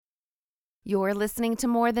You're listening to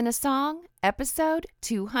More Than a Song, episode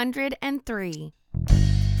 203.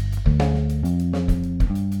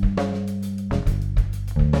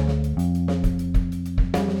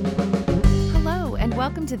 Hello, and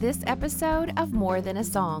welcome to this episode of More Than a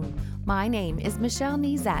Song. My name is Michelle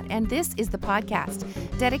Nezat, and this is the podcast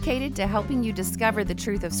dedicated to helping you discover the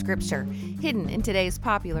truth of Scripture hidden in today's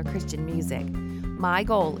popular Christian music. My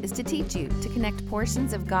goal is to teach you to connect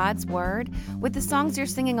portions of God's Word with the songs you're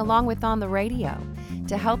singing along with on the radio,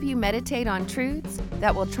 to help you meditate on truths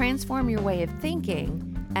that will transform your way of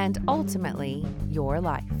thinking and ultimately your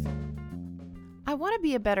life. I want to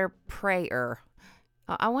be a better prayer.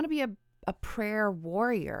 I want to be a prayer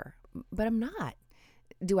warrior, but I'm not.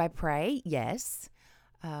 Do I pray? Yes.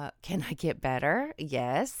 Can I get better?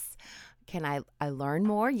 Yes. Can I learn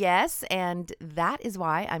more? Yes. And that is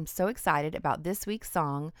why I'm so excited about this week's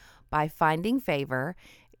song by Favour,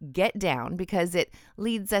 Get Down, because it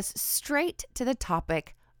leads us straight to the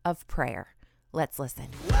topic of prayer. Let's listen.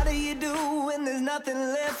 What do you do when there's nothing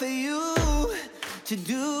left for you to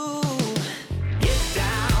do? Get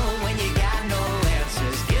down when you got no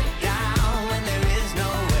answers. Get down when there is no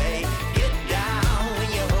way. Get down when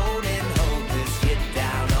you're holding hopeless. Get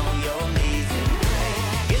down on your knees and pray.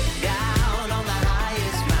 Get down on the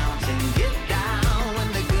highest mountain. Get down when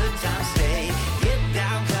the good times stay. Get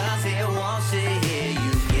down 'cause it wants to hear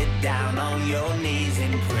you. Get down on your knees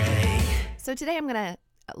and pray. So today I'm going to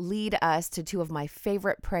lead us to two of my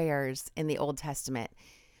favorite prayers in the Old Testament.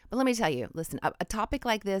 But let me tell you, listen, a topic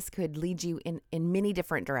like this could lead you in many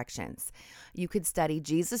different directions. You could study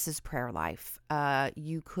Jesus's prayer life.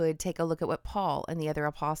 You could take a look at what Paul and the other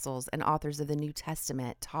apostles and authors of the New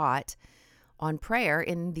Testament taught on prayer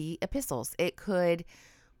in the epistles. It could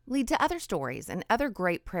lead to other stories and other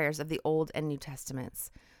great prayers of the Old and New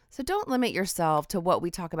Testaments. So don't limit yourself to what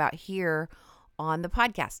we talk about here on the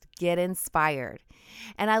podcast. Get inspired.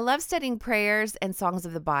 And I love studying prayers and songs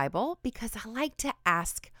of the Bible because I like to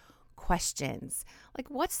ask questions. Like,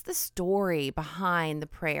 what's the story behind the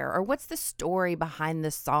prayer? Or what's the story behind the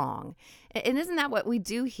song? And isn't that what we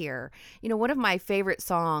do here? You know, one of my favorite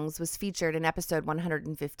songs was featured in episode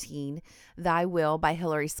 115, Thy Will by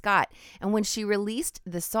Hillary Scott. And when she released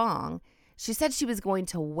the song, she said she was going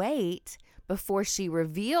to wait before she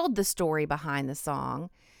revealed the story behind the song.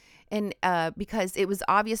 And because it was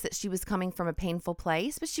obvious that she was coming from a painful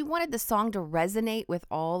place, but she wanted the song to resonate with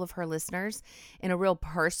all of her listeners in a real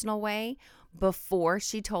personal way before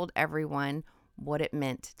she told everyone what it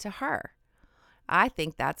meant to her. I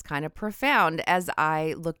think that's kind of profound as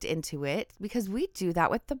I looked into it, because we do that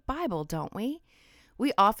with the Bible, don't we?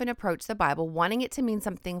 We often approach the Bible wanting it to mean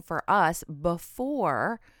something for us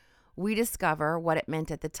before we discover what it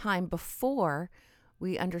meant at the time, before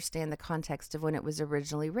we understand the context of when it was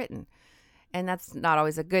originally written. And that's not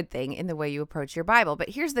always a good thing in the way you approach your Bible. But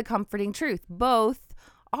here's the comforting truth. Both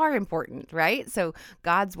are important, right? So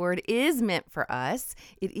God's word is meant for us.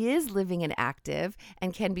 It is living and active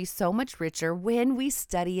and can be so much richer when we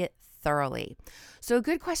study it thoroughly. So a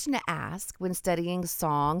good question to ask when studying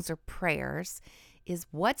songs or prayers is,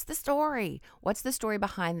 what's the story? What's the story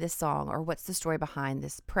behind this song? Or what's the story behind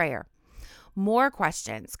this prayer? More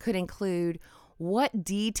questions could include, what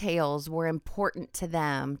details were important to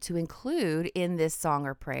them to include in this song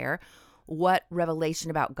or prayer? What revelation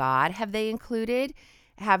about God have they included?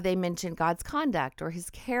 Have they mentioned God's conduct or his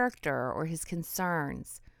character or his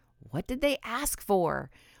concerns? What did they ask for?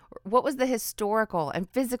 What was the historical and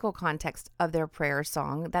physical context of their prayer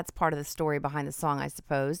song? That's part of the story behind the song, I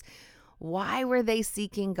suppose. Why were they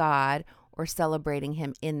seeking God or celebrating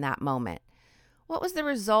him in that moment? What was the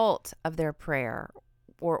result of their prayer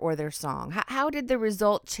or their song? How did the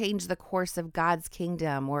result change the course of God's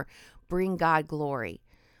kingdom or bring God glory?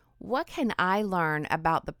 What can I learn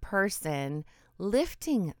about the person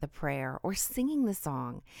lifting the prayer or singing the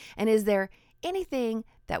song? And is there anything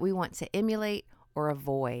that we want to emulate or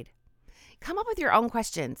avoid? Come up with your own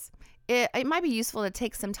questions. It might be useful to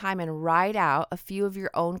take some time and write out a few of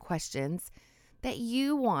your own questions that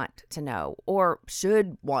you want to know or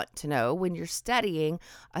should want to know when you're studying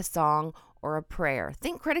a song or a prayer.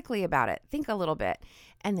 Think critically about it. Think a little bit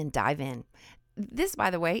and then dive in. This, by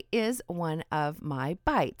the way, is one of my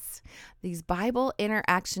bites. These Bible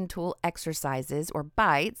interaction tool exercises, or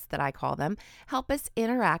bites that I call them, help us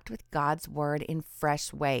interact with God's word in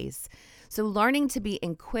fresh ways. So learning to be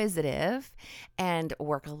inquisitive and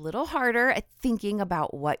work a little harder at thinking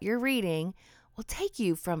about what you're reading will take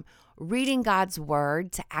you from reading God's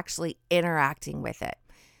word to actually interacting with it.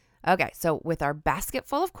 Okay, so with our basket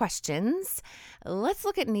full of questions, let's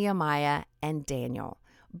look at Nehemiah and Daniel.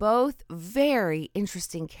 Both very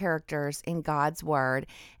interesting characters in God's Word,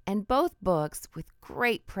 and both books with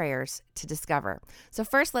great prayers to discover. So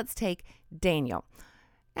first, let's take Daniel.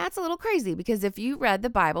 That's a little crazy because if you read the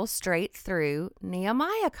Bible straight through,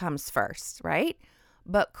 Nehemiah comes first, right?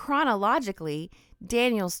 But chronologically,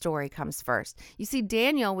 Daniel's story comes first. You see,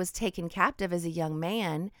 Daniel was taken captive as a young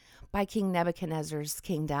man by King Nebuchadnezzar's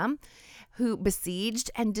kingdom, who besieged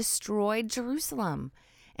and destroyed Jerusalem.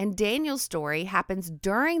 And Daniel's story happens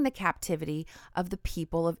during the captivity of the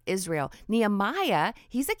people of Israel. Nehemiah,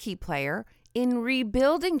 he's a key player in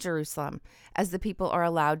rebuilding Jerusalem as the people are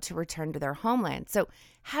allowed to return to their homeland. So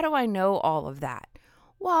how do I know all of that?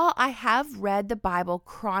 Well, I have read the Bible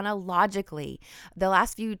chronologically. The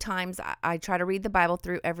last few times I try to read the Bible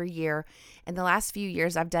through every year, and the last few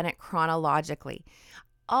years I've done it chronologically.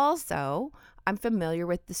 Also, I'm familiar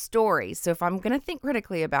with the story, so if I'm going to think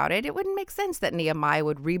critically about it, it wouldn't make sense that Nehemiah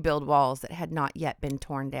would rebuild walls that had not yet been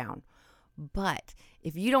torn down. But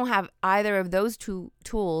if you don't have either of those two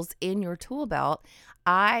tools in your tool belt,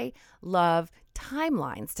 I love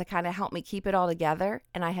timelines to kind of help me keep it all together,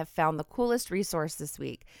 and I have found the coolest resource this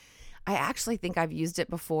week. I actually think I've used it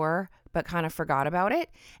before, but kind of forgot about it,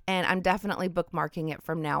 and I'm definitely bookmarking it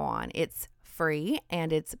from now on. It's free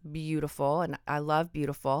and it's beautiful, and I love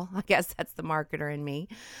beautiful. I guess that's the marketer in me.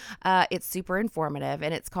 It's super informative,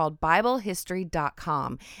 and it's called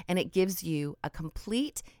BibleHistory.com, and it gives you a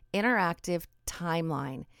complete interactive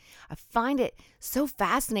timeline. I find it so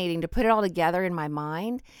fascinating to put it all together in my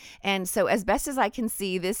mind. And so as best as I can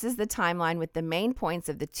see, this is the timeline with the main points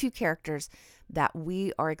of the two characters that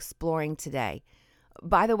we are exploring today.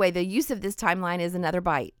 By the way, the use of this timeline is another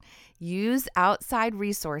bite. Use outside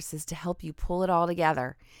resources to help you pull it all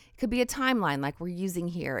together. It could be a timeline like we're using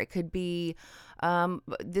here. It could be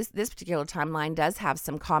this particular timeline does have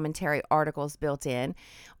some commentary articles built in,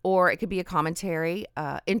 or it could be a commentary,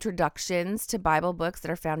 introductions to Bible books that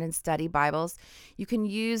are found in study Bibles. You can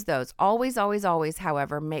use those. Always, always, always,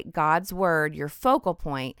 however, make God's Word your focal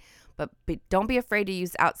point, but don't be afraid to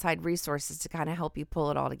use outside resources to kind of help you pull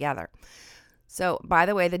it all together. So, by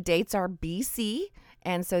the way, the dates are BC,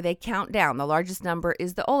 and so they count down. The largest number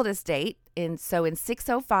is the oldest date, and so in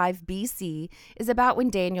 605 BC is about when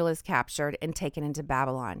Daniel is captured and taken into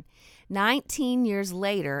Babylon. 19 years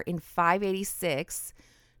later, in 586,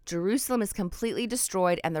 Jerusalem is completely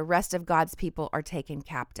destroyed and the rest of God's people are taken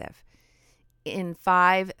captive. In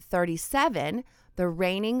 537, the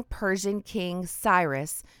reigning Persian king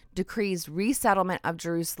Cyrus decrees resettlement of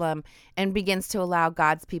Jerusalem and begins to allow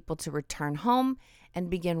God's people to return home and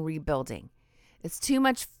begin rebuilding. It's too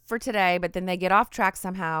much for today, but then they get off track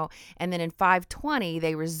somehow. And then in 520,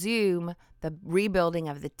 they resume the rebuilding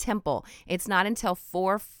of the temple. It's not until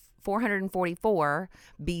 444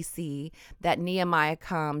 BC that Nehemiah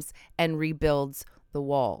comes and rebuilds the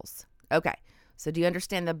walls. Okay, so do you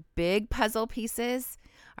understand the big puzzle pieces?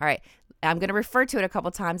 All right, I'm going to refer to it a couple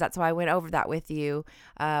times. That's why I went over that with you.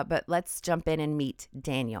 But let's jump in and meet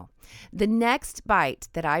Daniel. The next bite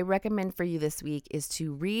that I recommend for you this week is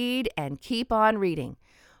to read and keep on reading.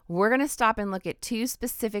 We're going to stop and look at two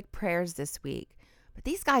specific prayers this week. But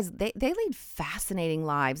these guys, they lead fascinating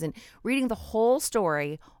lives, and reading the whole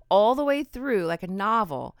story all the way through like a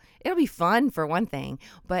novel, it'll be fun for one thing,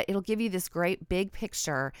 but it'll give you this great big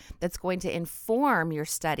picture that's going to inform your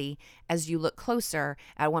study as you look closer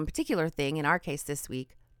at one particular thing, in our case this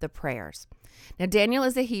week, the prayers. Now, Daniel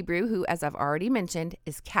is a Hebrew who, as I've already mentioned,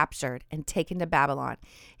 is captured and taken to Babylon.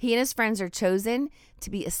 He and his friends are chosen to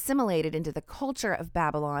be assimilated into the culture of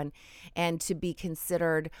Babylon and to be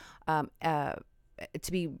considered to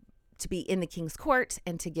be in the king's court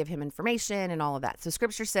and to give him information and all of that. So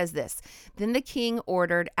scripture says this: Then the king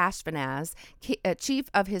ordered Ashpenaz, chief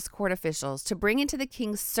of his court officials, to bring into the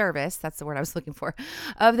king's service, that's the word I was looking for,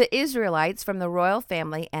 of the Israelites from the royal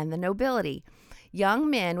family and the nobility, young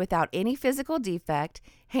men without any physical defect,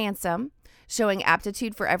 handsome, showing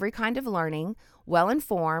aptitude for every kind of learning,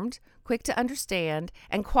 well-informed, quick to understand,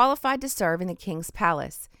 and qualified to serve in the king's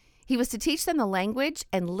palace. He was to teach them the language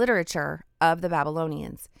and literature of the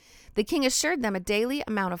Babylonians. The king assured them a daily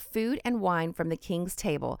amount of food and wine from the king's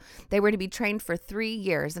table. They were to be trained for 3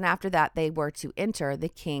 years, and after that, they were to enter the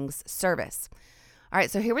king's service. All right,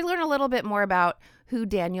 so here we learn a little bit more about who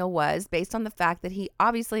Daniel was based on the fact that he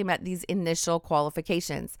obviously met these initial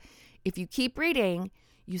qualifications. If you keep reading,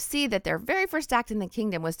 you see that their very first act in the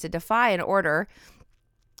kingdom was to defy an order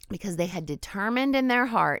because they had determined in their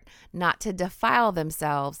heart not to defile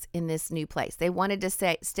themselves in this new place. They wanted to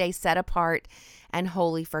stay set apart and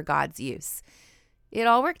holy for God's use. It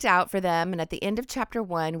all worked out for them, and at the end of chapter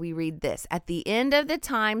 1, we read this. At the end of the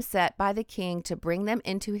time set by the king to bring them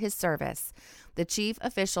into his service, the chief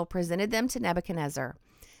official presented them to Nebuchadnezzar.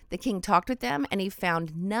 The king talked with them, and he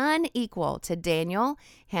found none equal to Daniel,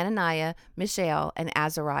 Hananiah, Mishael, and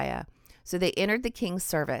Azariah. So they entered the king's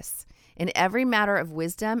service. In every matter of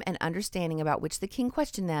wisdom and understanding about which the king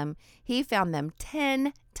questioned them, he found them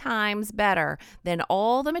 10 times better than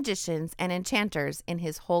all the magicians and enchanters in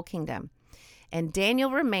his whole kingdom. And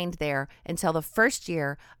Daniel remained there until the first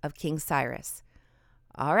year of King Cyrus.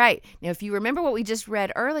 All right. Now, if you remember what we just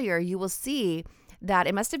read earlier, you will see that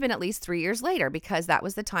it must have been at least 3 years later because that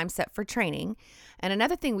was the time set for training. And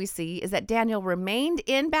another thing we see is that Daniel remained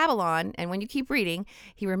in Babylon. And when you keep reading,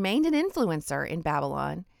 he remained an influencer in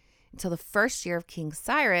Babylon until the first year of King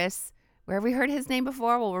Cyrus. Where have we heard his name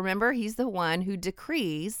before? Well, remember, he's the one who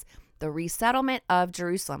decrees the resettlement of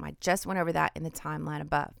Jerusalem. I just went over that in the timeline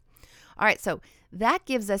above. All right, so that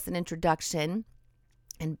gives us an introduction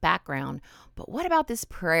and background. But what about this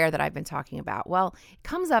prayer that I've been talking about? Well, it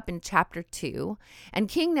comes up in chapter 2, and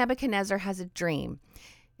King Nebuchadnezzar has a dream.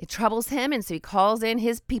 It troubles him, and so he calls in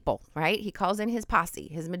his people, right? He calls in his posse,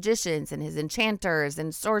 his magicians and his enchanters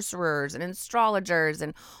and sorcerers and astrologers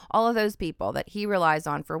and all of those people that he relies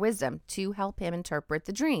on for wisdom to help him interpret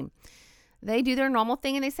the dream. They do their normal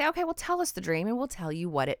thing, and they say, okay, well, tell us the dream, and we'll tell you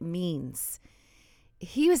what it means.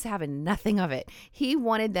 He was having nothing of it. He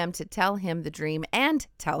wanted them to tell him the dream and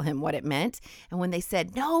tell him what it meant. And when they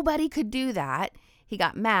said nobody could do that, he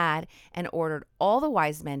got mad and ordered all the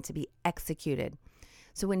wise men to be executed.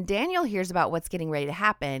 So when Daniel hears about what's getting ready to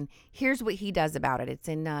happen, here's what he does about it. It's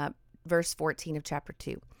in verse 14 of chapter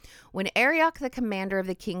 2. When Arioch, the commander of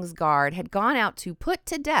the king's guard, had gone out to put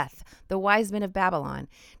to death the wise men of Babylon,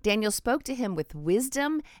 Daniel spoke to him with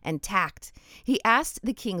wisdom and tact. He asked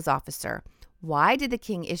the king's officer, why did the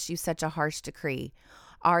king issue such a harsh decree?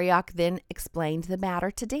 Arioch then explained the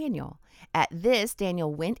matter to Daniel. At this,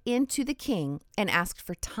 Daniel went in to the king and asked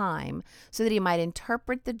for time so that he might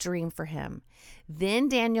interpret the dream for him. Then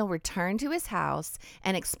Daniel returned to his house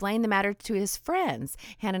and explained the matter to his friends,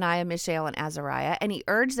 Hananiah, Mishael, and Azariah, and he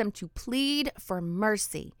urged them to plead for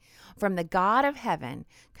mercy from the God of heaven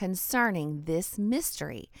concerning this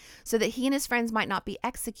mystery, so that he and his friends might not be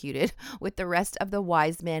executed with the rest of the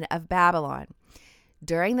wise men of Babylon.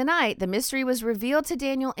 During the night, the mystery was revealed to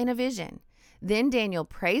Daniel in a vision. Then Daniel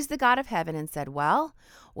praised the God of heaven and said,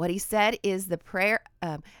 what he said is the prayer.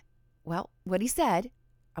 What he said,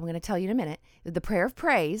 I'm going to tell you in a minute, the prayer of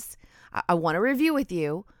praise. I want to review with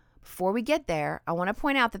you. Before we get there, I want to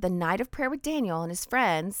point out that the night of prayer with Daniel and his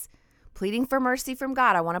friends, pleading for mercy from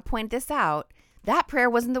God, I want to point this out. That prayer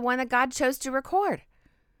wasn't the one that God chose to record.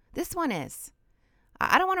 This one is.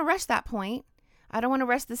 I don't want to rush that point. I don't want to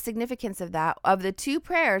rush the significance of that. Of the two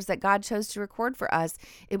prayers that God chose to record for us,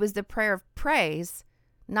 it was the prayer of praise,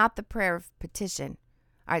 not the prayer of petition.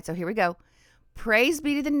 All right, so here we go. Praise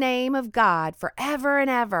be to the name of God forever and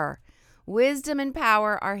ever. Wisdom and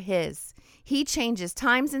power are his. He changes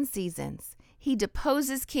times and seasons. He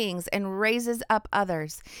deposes kings and raises up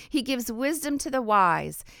others. He gives wisdom to the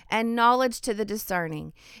wise and knowledge to the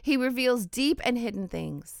discerning. He reveals deep and hidden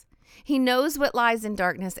things. He knows what lies in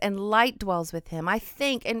darkness, and light dwells with him. I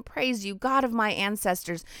thank and praise you, God of my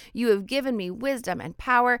ancestors. You have given me wisdom and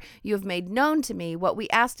power. You have made known to me what we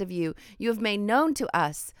asked of you. You have made known to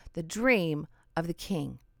us the dream of the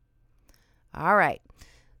king. All right.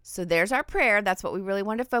 So there's our prayer. That's what we really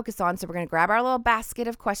wanted to focus on. So we're going to grab our little basket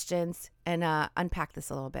of questions and unpack this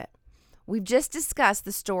a little bit. We've just discussed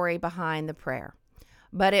the story behind the prayer,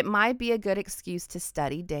 but it might be a good excuse to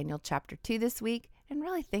study Daniel chapter 2 this week and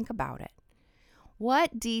really think about it.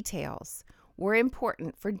 What details were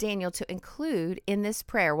important for Daniel to include in this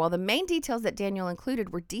prayer? Well, the main details that Daniel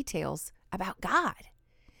included were details about God.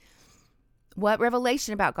 What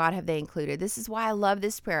revelation about God have they included? This is why I love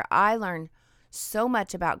this prayer. I learned so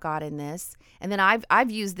much about God in this. And then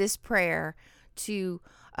I've used this prayer to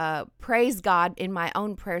praise God in my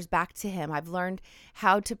own prayers back to him. I've learned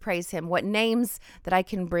how to praise him, what names that I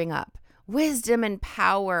can bring up. Wisdom and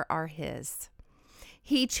power are his.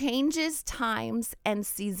 He changes times and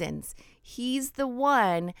seasons. He's the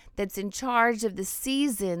one that's in charge of the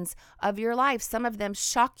seasons of your life. Some of them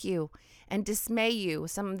shock you and dismay you.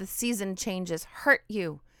 Some of the season changes hurt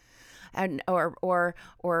you and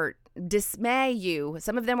or dismay you.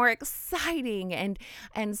 Some of them are exciting and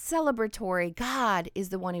celebratory. God is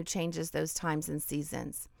the one who changes those times and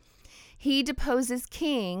seasons. He deposes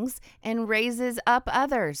kings and raises up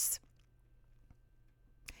others.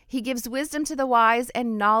 He gives wisdom to the wise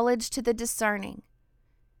and knowledge to the discerning.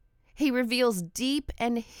 He reveals deep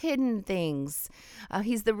and hidden things.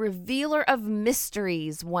 He's the revealer of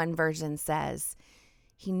mysteries, one version says.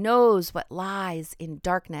 He knows what lies in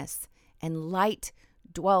darkness, and light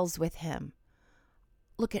dwells with him.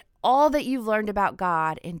 Look at all that you've learned about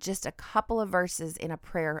God in just a couple of verses in a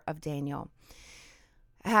prayer of Daniel.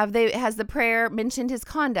 Has the prayer mentioned his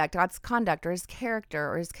conduct, God's conduct, or his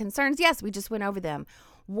character, or his concerns? Yes, we just went over them.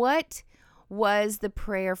 What was the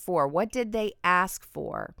prayer for? What did they ask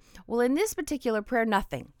for? Well, in this particular prayer,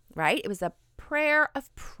 nothing, right? It was a prayer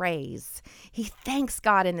of praise. He thanks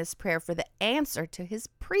God in this prayer for the answer to his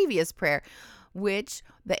previous prayer, which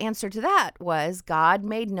the answer to that was God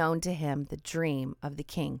made known to him the dream of the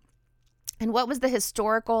king. And what was the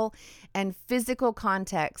historical and physical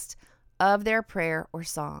context of their prayer or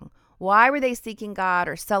song? Why were they seeking God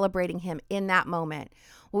or celebrating him in that moment?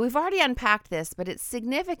 Well, we've already unpacked this, but it's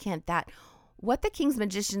significant that what the king's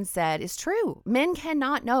magician said is true. Men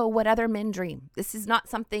cannot know what other men dream. This is not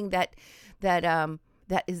something that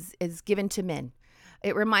is given to men.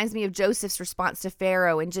 It reminds me of Joseph's response to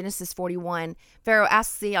Pharaoh in Genesis 41. Pharaoh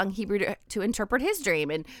asks the young Hebrew to interpret his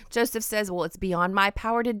dream, and Joseph says, well, it's beyond my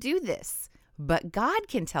power to do this, but God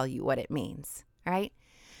can tell you what it means, right?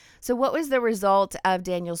 So what was the result of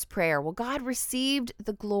Daniel's prayer? Well, God received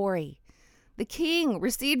the glory. The king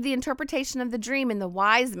received the interpretation of the dream, and the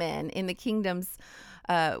wise men in the kingdoms,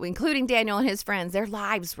 including Daniel and his friends, their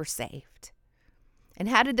lives were saved. And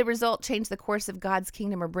how did the result change the course of God's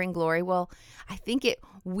kingdom or bring glory? Well, I think it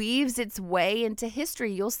weaves its way into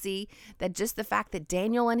history. You'll see that just the fact that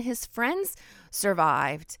Daniel and his friends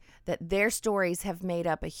survived, that their stories have made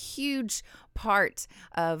up a huge part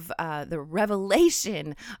of the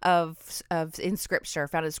revelation of in Scripture,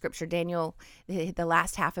 found in Scripture. Daniel, the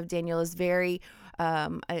last half of Daniel is very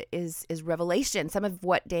is revelation. Some of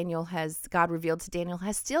what God revealed to Daniel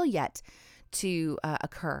has still yet to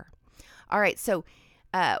occur. All right, so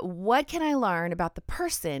what can I learn about the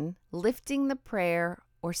person lifting the prayer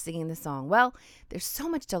or singing the song? Well, there's so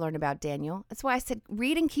much to learn about Daniel. That's why I said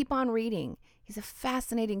read and keep on reading. He's a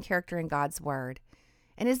fascinating character in God's word.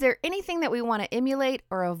 And is there anything that we want to emulate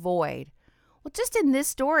or avoid? Well, just in this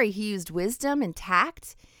story, he used wisdom and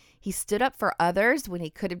tact. He stood up for others when he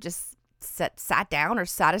could have just sat down or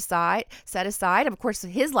set aside. Of course,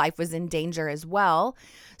 his life was in danger as well.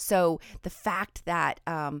 So the fact that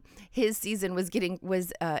his season was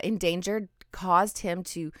endangered caused him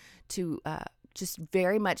to just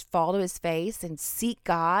very much fall to his face and seek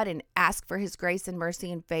God and ask for his grace and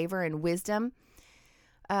mercy and favor and wisdom.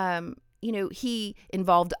 He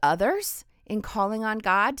involved others in calling on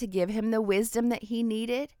God to give him the wisdom that he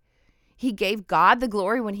needed. He gave God the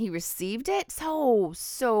glory when he received it.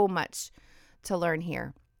 So much to learn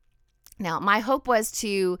here. Now, my hope was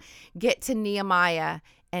to get to Nehemiah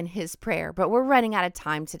and his prayer, but we're running out of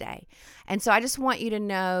time today. And so I just want you to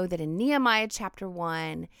know that in Nehemiah chapter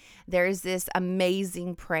 1, there's this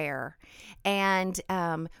amazing prayer. And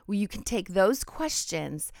you can take those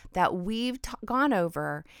questions that we've gone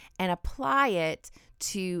over and apply it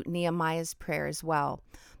to Nehemiah's prayer as well.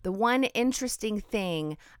 The one interesting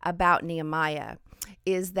thing about Nehemiah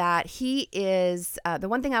is that the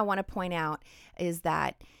one thing I want to point out is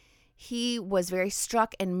that he was very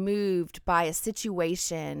struck and moved by a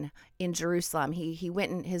situation in Jerusalem. He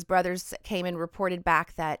went and his brothers came and reported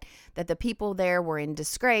back that the people there were in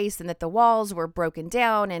disgrace and that the walls were broken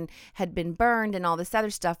down and had been burned and all this other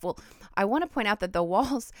stuff. Well, I want to point out that the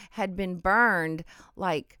walls had been burned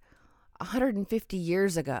like 150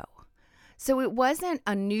 years ago. So it wasn't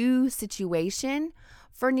a new situation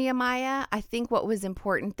for Nehemiah. I think what was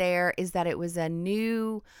important there is that it was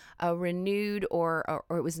renewed, or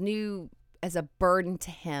it was new as a burden to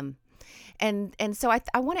him. And so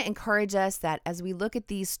I want to encourage us that as we look at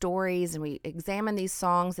these stories and we examine these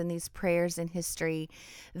songs and these prayers in history,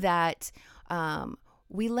 that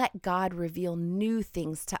we let God reveal new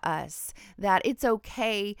things to us, that it's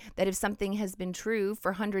okay that if something has been true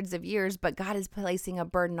for hundreds of years, but God is placing a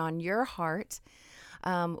burden on your heart,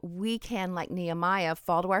 we can, like Nehemiah,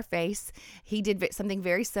 fall to our face. He did something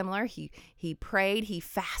very similar. He prayed, he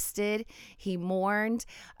fasted, he mourned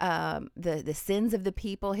the sins of the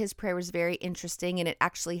people. His prayer was very interesting, and it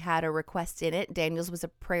actually had a request in it. Daniel's was a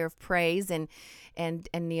prayer of praise, and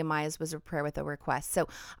Nehemiah's was a prayer with a request. So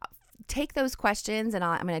take those questions, and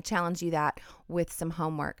I'm going to challenge you that with some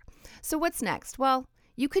homework. So what's next? Well,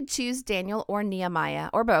 you could choose Daniel or Nehemiah,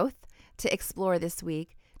 or both, to explore this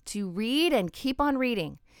week, to read and keep on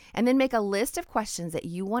reading, and then make a list of questions that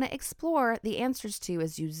you want to explore the answers to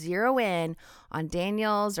as you zero in on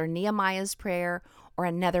Daniel's or Nehemiah's prayer or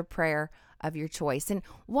another prayer of your choice. And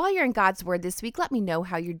while you're in God's Word this week, let me know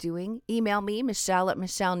how you're doing. Email me,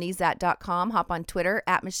 Michelle@michellenezat.com. Hop on Twitter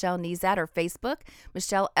 @MichelleNezat or Facebook,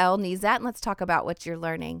 Michelle L. Nezat, and let's talk about what you're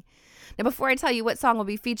learning. Now, before I tell you what song will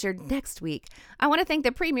be featured next week, I want to thank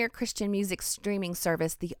the premier Christian music streaming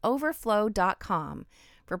service, theoverflow.com,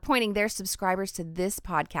 for pointing their subscribers to this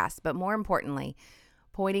podcast, but more importantly,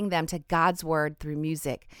 pointing them to God's Word through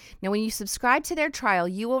music. Now, when you subscribe to their trial,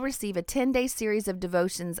 you will receive a 10-day series of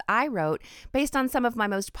devotions I wrote based on some of my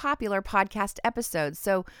most popular podcast episodes.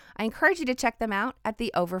 So I encourage you to check them out at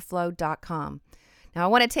theoverflow.com. Now, I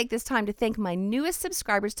want to take this time to thank my newest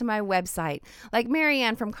subscribers to my website, like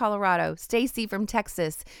Marianne from Colorado, Stacy from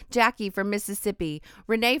Texas, Jackie from Mississippi,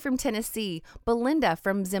 Renee from Tennessee, Belinda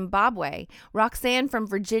from Zimbabwe, Roxanne from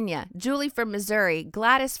Virginia, Julie from Missouri,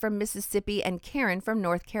 Gladys from Mississippi, and Karen from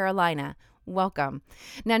North Carolina. Welcome.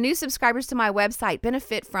 Now, new subscribers to my website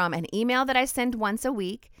benefit from an email that I send once a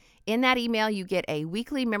week. In that email, you get a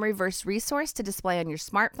weekly memory verse resource to display on your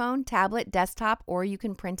smartphone, tablet, desktop, or you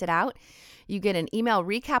can print it out. You get an email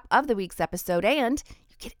recap of the week's episode, and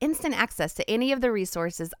you get instant access to any of the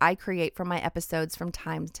resources I create for my episodes from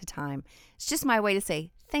time to time. It's just my way to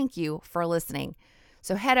say thank you for listening.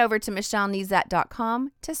 So head over to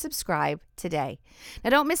michellenezat.com to subscribe today. Now,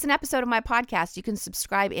 don't miss an episode of my podcast. You can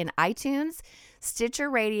subscribe in iTunes, Stitcher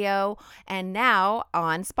Radio, and now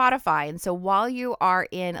on Spotify. And so while you are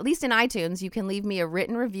at least in iTunes, you can leave me a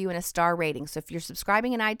written review and a star rating. So if you're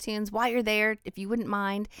subscribing in iTunes, while you're there, if you wouldn't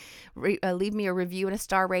mind, leave me a review and a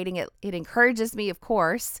star rating. It encourages me, of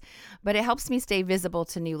course, but it helps me stay visible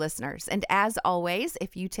to new listeners. And as always,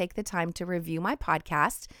 if you take the time to review my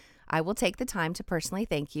podcast, I will take the time to personally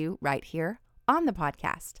thank you right here on the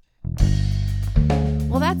podcast.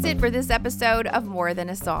 Well, that's it for this episode of More Than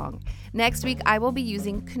a Song. Next week, I will be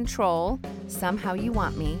using Control, Somehow You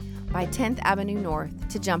Want Me, by 10th Avenue North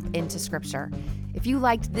to jump into Scripture. If you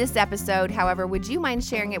liked this episode, however, would you mind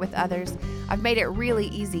sharing it with others? I've made it really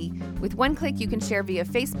easy. With one click, you can share via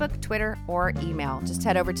Facebook, Twitter, or email. Just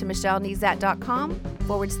head over to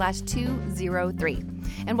michellenezat.com/203.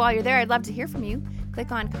 And while you're there, I'd love to hear from you.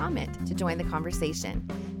 Click on comment to join the conversation.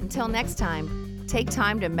 Until next time, take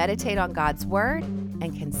time to meditate on God's Word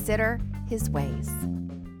and consider His ways.